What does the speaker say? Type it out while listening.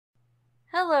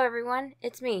Hello everyone,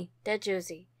 it's me,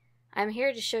 Deadjosey. I'm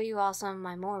here to show you all some of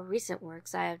my more recent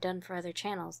works I have done for other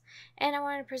channels, and I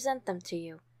want to present them to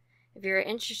you. If you're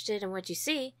interested in what you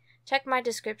see, check my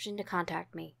description to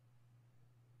contact me.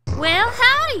 Well,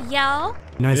 howdy, y'all.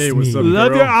 Nice Hey, to what's meet up, you. girl?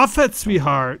 Love your outfit,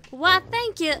 sweetheart. Why,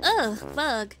 thank you. Ugh,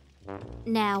 bug.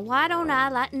 Now, why don't I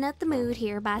lighten up the mood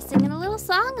here by singing a little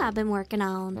song I've been working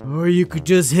on? Or you could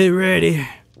just hit ready.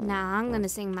 Nah, I'm gonna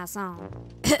sing my song.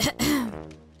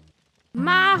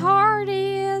 My heart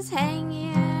is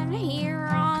hanging here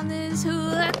on this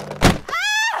hook.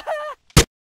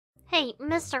 Hey,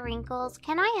 Mr. Wrinkles,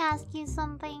 can I ask you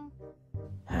something?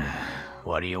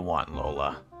 What do you want,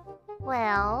 Lola?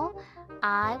 Well,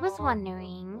 I was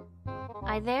wondering,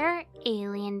 are there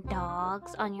alien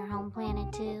dogs on your home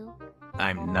planet too?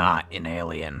 I'm not an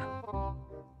alien.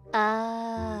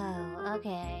 Oh,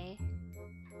 okay.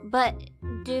 But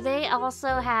do they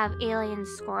also have alien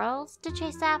squirrels to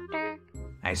chase after?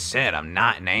 I said I'm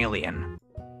not an alien.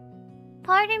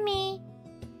 Pardon me.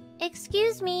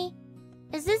 Excuse me.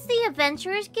 Is this the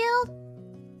Adventurers Guild?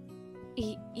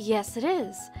 Yes, it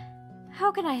is.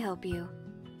 How can I help you?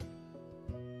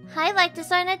 I'd like to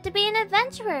sign up to be an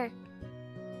adventurer.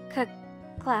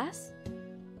 Class?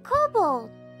 Kobold.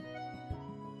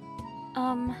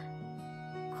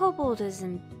 Kobold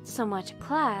isn't so much a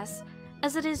class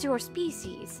as it is your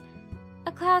species.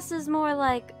 A class is more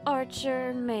like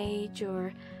archer, mage,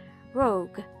 or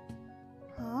rogue.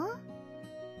 Huh?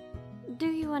 Do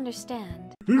you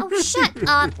understand? Oh, shut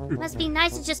up! Must be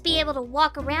nice to just be able to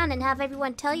walk around and have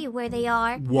everyone tell you where they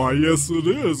are. Why, yes it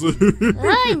is.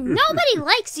 Nobody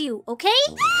likes you, okay?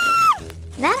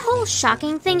 That whole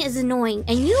shocking thing is annoying,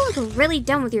 and you look really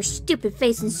dumb with your stupid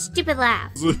face and stupid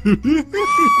laugh.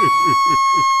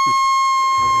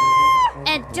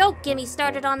 And don't get me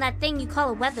started on that thing you call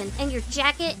a weapon, and your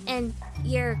jacket, and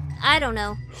your, I don't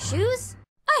know, shoes?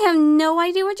 I have no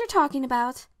idea what you're talking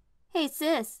about. Hey,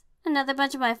 sis. Another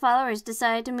bunch of my followers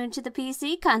decided to move to the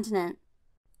PC continent.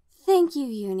 Thank you,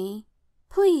 Uni.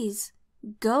 Please,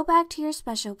 go back to your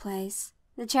special place.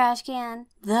 The trash can.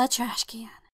 The trash can.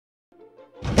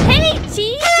 Hey,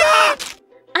 Chief!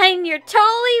 I'm your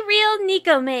totally real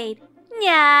Nico maid.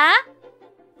 Yeah?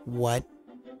 What?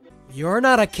 You're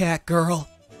not a cat girl.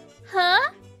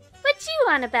 Huh? What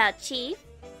you on about, Chief?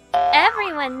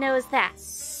 Everyone knows that.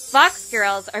 Fox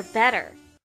girls are better.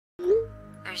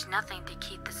 There's nothing to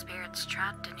keep the spirits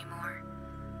trapped anymore.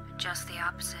 Just the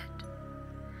opposite.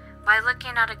 By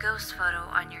looking at a ghost photo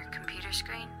on your computer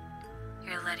screen,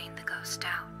 you're letting the ghost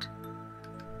out.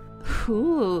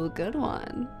 Ooh, good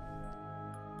one.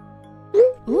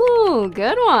 Ooh,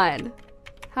 good one.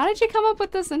 How did you come up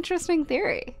with this interesting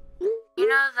theory? You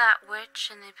know that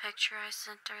witch in the picture I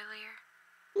sent earlier?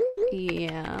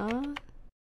 Yeah.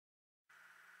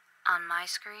 On my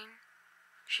screen,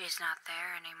 she's not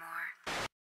there anymore.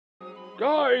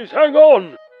 Guys, hang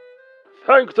on!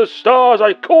 Thank the stars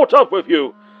I caught up with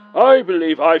you. I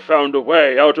believe I found a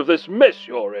way out of this mess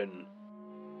you're in.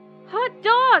 Hot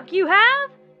dog, you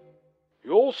have?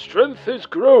 Your strength is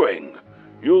growing.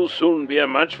 You'll soon be a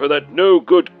match for that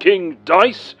no-good King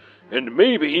Dice, and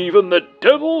maybe even the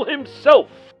devil himself.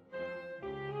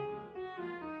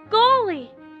 Golly,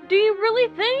 do you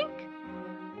really think?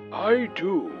 I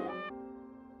do.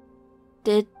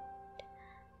 Did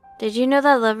you know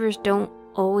that lovers don't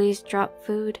always drop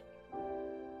food?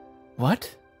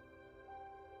 What?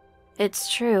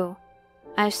 It's true.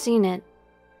 I've seen it.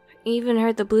 Even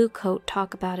heard the blue coat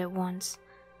talk about it once.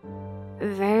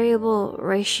 Variable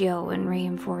ratio and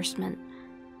reinforcement.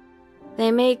 They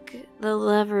make the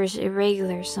levers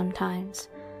irregular sometimes,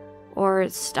 or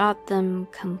stop them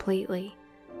completely.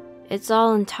 It's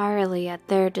all entirely at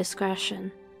their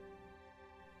discretion.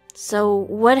 So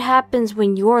what happens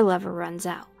when your lever runs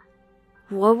out?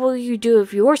 What will you do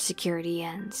if your security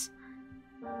ends?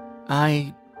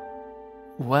 I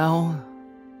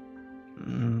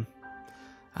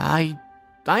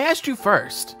asked you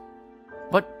first.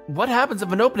 But what happens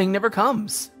if an opening never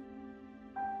comes?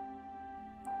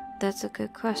 That's a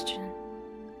good question.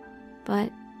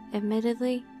 But,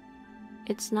 admittedly,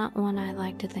 it's not one I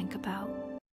like to think about.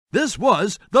 This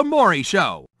was The Maury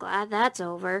Show. Glad that's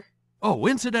over. Oh,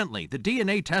 incidentally, the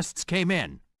DNA tests came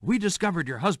in. We discovered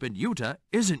your husband, Yuta,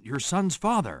 isn't your son's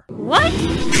father. What?